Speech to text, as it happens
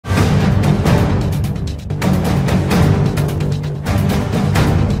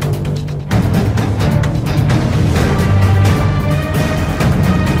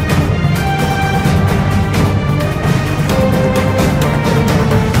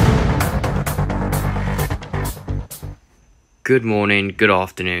Good morning, good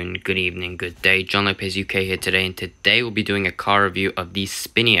afternoon, good evening, good day. John Lopez UK here today, and today we'll be doing a car review of the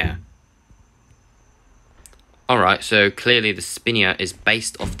Spinneer. Alright, so clearly the Spinneer is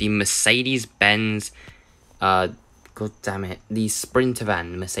based off the Mercedes-Benz, god damn it, the Sprinter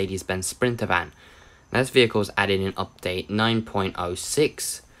van, Mercedes-Benz Sprinter van. Now, this vehicle is added in update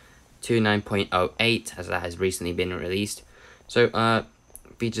 9.06 to 9.08, as that has recently been released. So,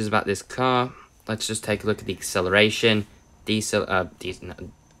 features about this car, let's just take a look at the acceleration,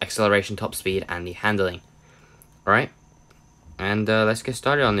 acceleration, top speed, and the handling. Alright, and let's get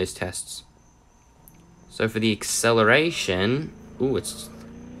started on these tests. So for the acceleration,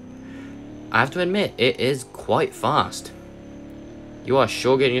 I have to admit, it is quite fast. You are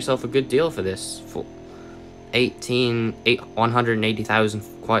sure getting yourself a good deal for this. For 180,000,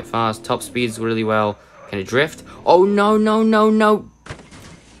 quite fast. Top speeds really well. Can it drift? Oh, no, no, no, no.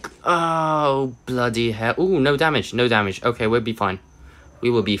 Oh, bloody hell. Ooh, no damage, no damage. Okay, we'll be fine. We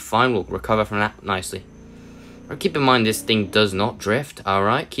will be fine. We'll recover from that nicely. But keep in mind, this thing does not drift.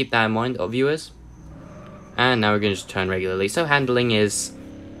 Alright, keep that in mind, viewers. And now we're going to just turn regularly. So handling is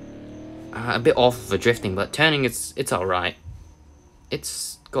a bit off for drifting, but turning, it's alright.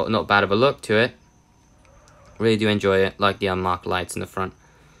 It's got not bad of a look to it. Really do enjoy it. Like the unmarked lights in the front.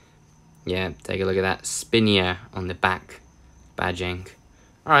 Yeah, take a look at that. Spinneer on the back. Badging.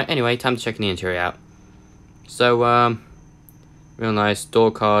 Alright, anyway, time to check the interior out. So, real nice.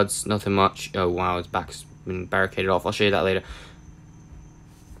 Door cards, nothing much. Oh, wow, its back's been barricaded off. I'll show you that later.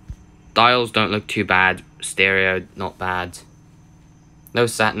 Dials don't look too bad. Stereo, not bad. No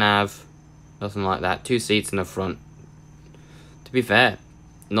sat-nav. Nothing like that. 2 seats in the front. To be fair,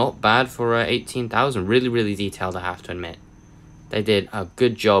 not bad for 18,000. Really, really detailed, I have to admit. They did a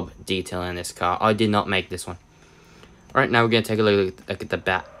good job detailing this car. I did not make this one. Alright, now we're going to take a look at the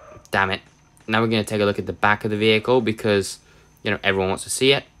back. Damn it. Now we're going to take a look at the back of the vehicle because, you know, everyone wants to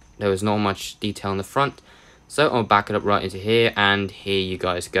see it. There was not much detail in the front. So I'll back it up right into here, and here you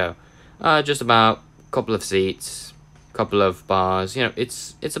guys go. Just about a couple of seats, couple of bars. You know,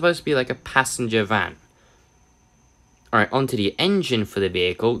 it's supposed to be like a passenger van. Alright, onto the engine for the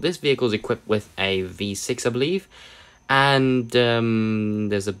vehicle. This vehicle is equipped with a V6, I believe. And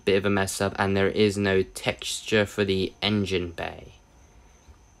there's a bit of a mess up, and there is no texture for the engine bay.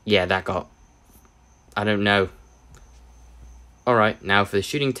 Yeah, that got... I don't know. Alright, now for the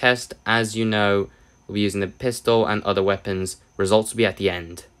shooting test, as you know, we'll be using the pistol and other weapons. Results will be at the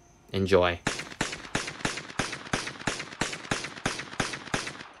end. Enjoy.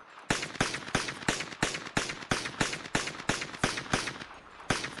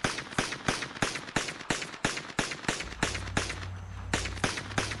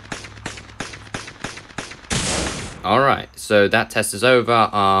 Alright, so that test is over.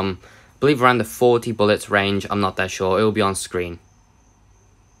 I believe around the 40 bullets range. I'm not that sure. It will be on screen.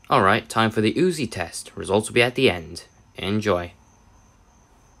 Alright, time for the Uzi test. Results will be at the end. Enjoy.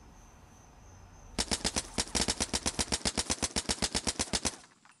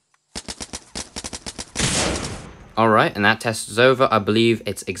 Alright, and that test is over. I believe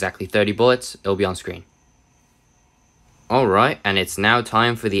it's exactly 30 bullets. It'll be on screen. Alright, and it's now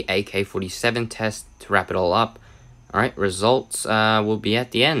time for the AK-47 test to wrap it all up. Alright, results will be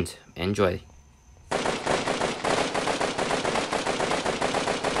at the end. Enjoy.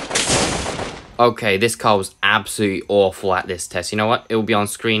 Okay, this car was absolutely awful at this test. You know what? It will be on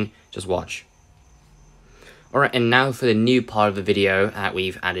screen. Just watch. Alright, and now for the new part of the video that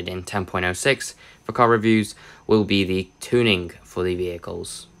we've added in 10.06 for car reviews will be the tuning for the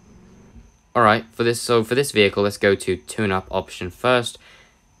vehicles. Alright, for this vehicle, let's go to tune-up option first.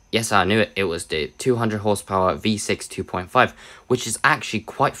 Yes, I knew it. It was the 200 horsepower V6 2.5, which is actually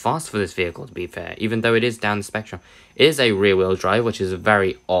quite fast for this vehicle, to be fair, even though it is down the spectrum. It is a rear-wheel drive, which is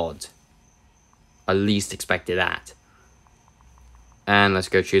very odd. I least expected that. And let's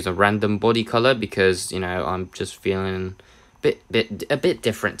go choose a random body color because, you know, I'm just feeling a bit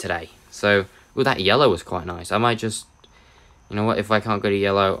different today. So, ooh, that yellow was quite nice. I might just, you know what, if I can't go to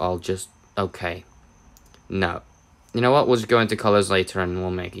yellow, I'll just, okay. No. You know what, we'll just go into colors later and we'll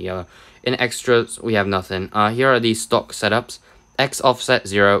make it yellow. In extras, we have nothing. Here are the stock setups. X offset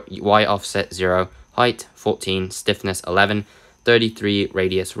 0, Y offset 0, height 14, stiffness 11, 33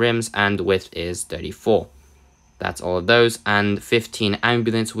 radius rims, and width is 34. That's all of those, and 15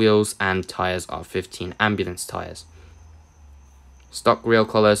 ambulance wheels, and tires are 15 ambulance tires. Stock real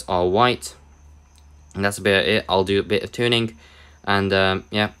colors are white, and that's about it. I'll do a bit of tuning, and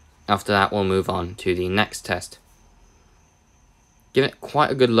yeah, after that we'll move on to the next test. Give it quite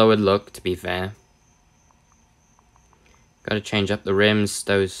a good lowered look, to be fair. Got to change up the rims.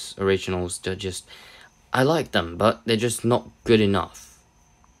 Those originals are just I like them, but they're just not good enough.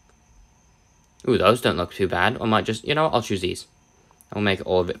 Ooh, those don't look too bad. I might just, you know what, I'll choose these. I'll make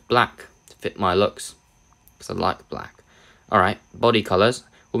all of it black to fit my looks, because I like black. Alright, body colors.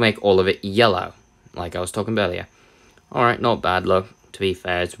 We'll make all of it yellow, like I was talking about earlier. Alright, not bad look, to be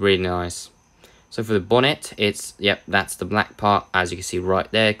fair, it's really nice. So for the bonnet, it's, yep, that's the black part, as you can see right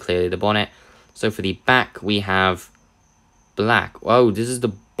there, clearly the bonnet. So for the back, we have black. Oh, this is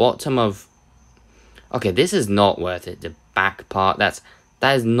the bottom of... Okay, this is not worth it, the back part. That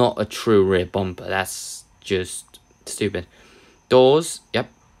is not a true rear bumper, that's just stupid. Doors,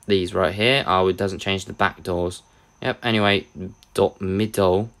 yep, these right here. Oh, it doesn't change the back doors. Yep, anyway,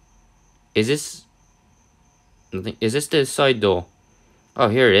 middle. Is this the side door? Oh,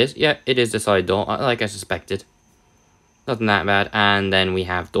 here it is. Yeah, it is the side door, like I suspected. Nothing that bad. And then we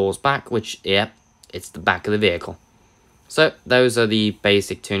have doors back, which, yep, it's the back of the vehicle. So, those are the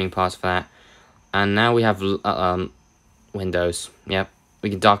basic tuning parts for that. And now we have windows. Yep, we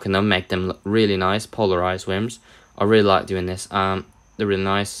can darken them, make them look really nice, polarized rims. I really like doing this. They're really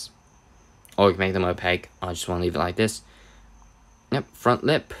nice. Or we can make them opaque. I just want to leave it like this. Yep, front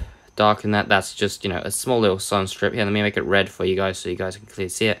lip. Darken that. That's just, you know, a small little sun strip. Here, let me make it red for you guys so you guys can clearly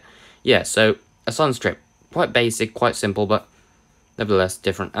see it. Yeah, so a sun strip. Quite basic, quite simple, but nevertheless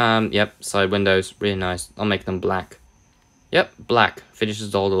different. Yep, side windows. Really nice. I'll make them black. Yep, black.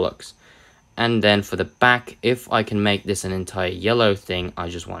 Finishes all the looks. And then for the back, if I can make this an entire yellow thing, I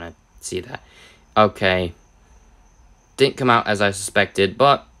just want to see that. Okay. Didn't come out as I suspected,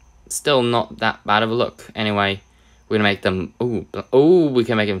 but still not that bad of a look. Anyway, we're gonna make them. Ooh, we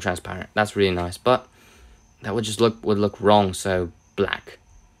can make them transparent. That's really nice, but that would just look wrong. So black.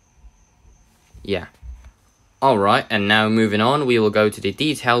 Yeah. All right, and now moving on, we will go to the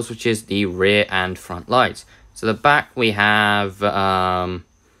details, which is the rear and front lights. So the back we have.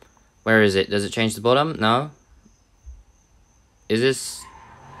 Where is it? Does it change the bottom? No. Is this?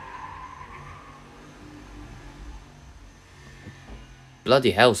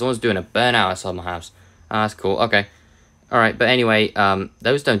 Bloody hell, someone's doing a burnout outside my house. Ah, that's cool, okay. Alright, but anyway,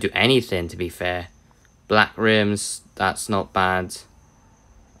 those don't do anything, to be fair. Black rims, that's not bad.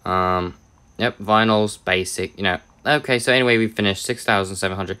 Yep, vinyls, basic, you know. Okay, so anyway, we finished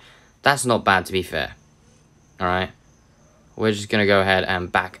 6,700. That's not bad, to be fair. Alright. We're just going to go ahead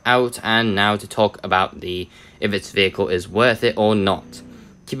and back out. And now to talk about if its vehicle is worth it or not.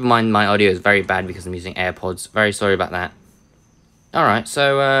 Keep in mind, my audio is very bad because I'm using AirPods. Very sorry about that. Alright,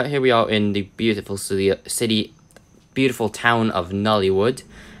 so here we are in the beautiful beautiful town of Nollywood,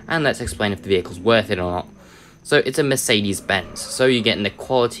 and let's explain if the vehicle's worth it or not. So it's a Mercedes-Benz, so you're getting the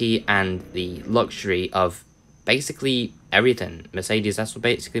quality and the luxury of basically everything. Mercedes, that's what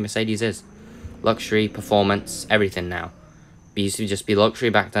basically Mercedes is. Luxury, performance, everything now. It used to just be luxury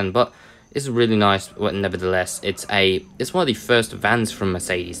back then, but it's really nice, but nevertheless, it's one of the first vans from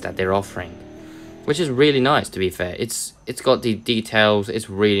Mercedes that they're offering. Which is really nice, to be fair. It's got the details, it's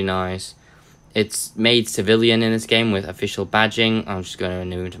really nice. It's made civilian in this game with official badging. I'm just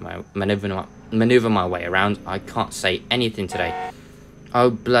going to maneuver my way around. I can't say anything today. Oh,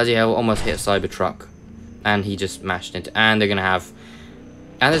 bloody hell, almost hit a Cybertruck. And he just smashed into... And they're going to have...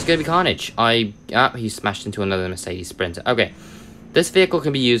 And there's going to be carnage. He smashed into another Mercedes Sprinter. Okay. This vehicle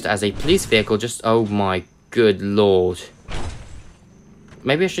can be used as a police vehicle. Just... Oh my good lord.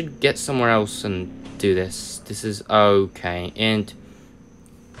 Maybe I should get somewhere else and do this. This is okay. And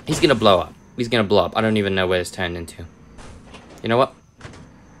he's going to blow up. He's going to blow up. I don't even know where it's turned into. You know what?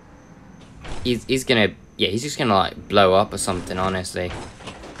 He's going to... Yeah, he's just going to, like, blow up or something, honestly.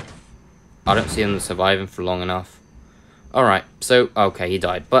 I don't see him surviving for long enough. Alright, so, okay, he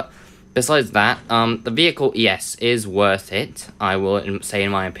died. But besides that, the vehicle, yes, is worth it. I will say,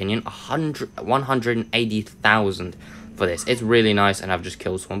 in my opinion, 180,000 for this. It's really nice, and I've just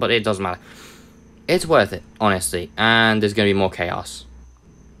killed someone, but it doesn't matter. It's worth it, honestly, and there's going to be more chaos.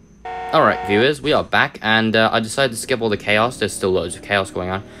 Alright, viewers, we are back, and I decided to skip all the chaos. There's still loads of chaos going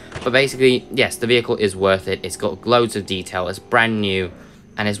on. But basically, yes, the vehicle is worth it. It's got loads of detail. It's brand new,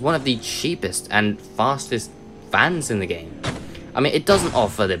 and it's one of the cheapest and fastest vans in the game. I mean, it doesn't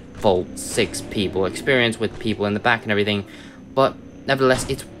offer the full 6 people experience with people in the back and everything, but nevertheless,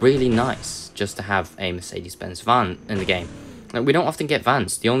 it's really nice just to have a Mercedes-Benz van in the game. Like, we don't often get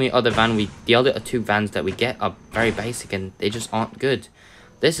vans. The other 2 vans that we get are very basic, and they just aren't good.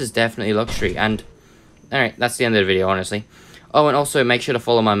 This is definitely luxury, and alright, that's the end of the video, honestly. Oh, and also make sure to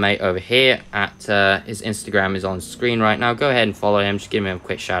follow my mate over here at his Instagram is on screen right now. Go ahead and follow him. Just give him a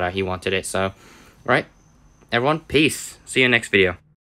quick shout out. He wanted it, so right. Everyone, peace. See you next video.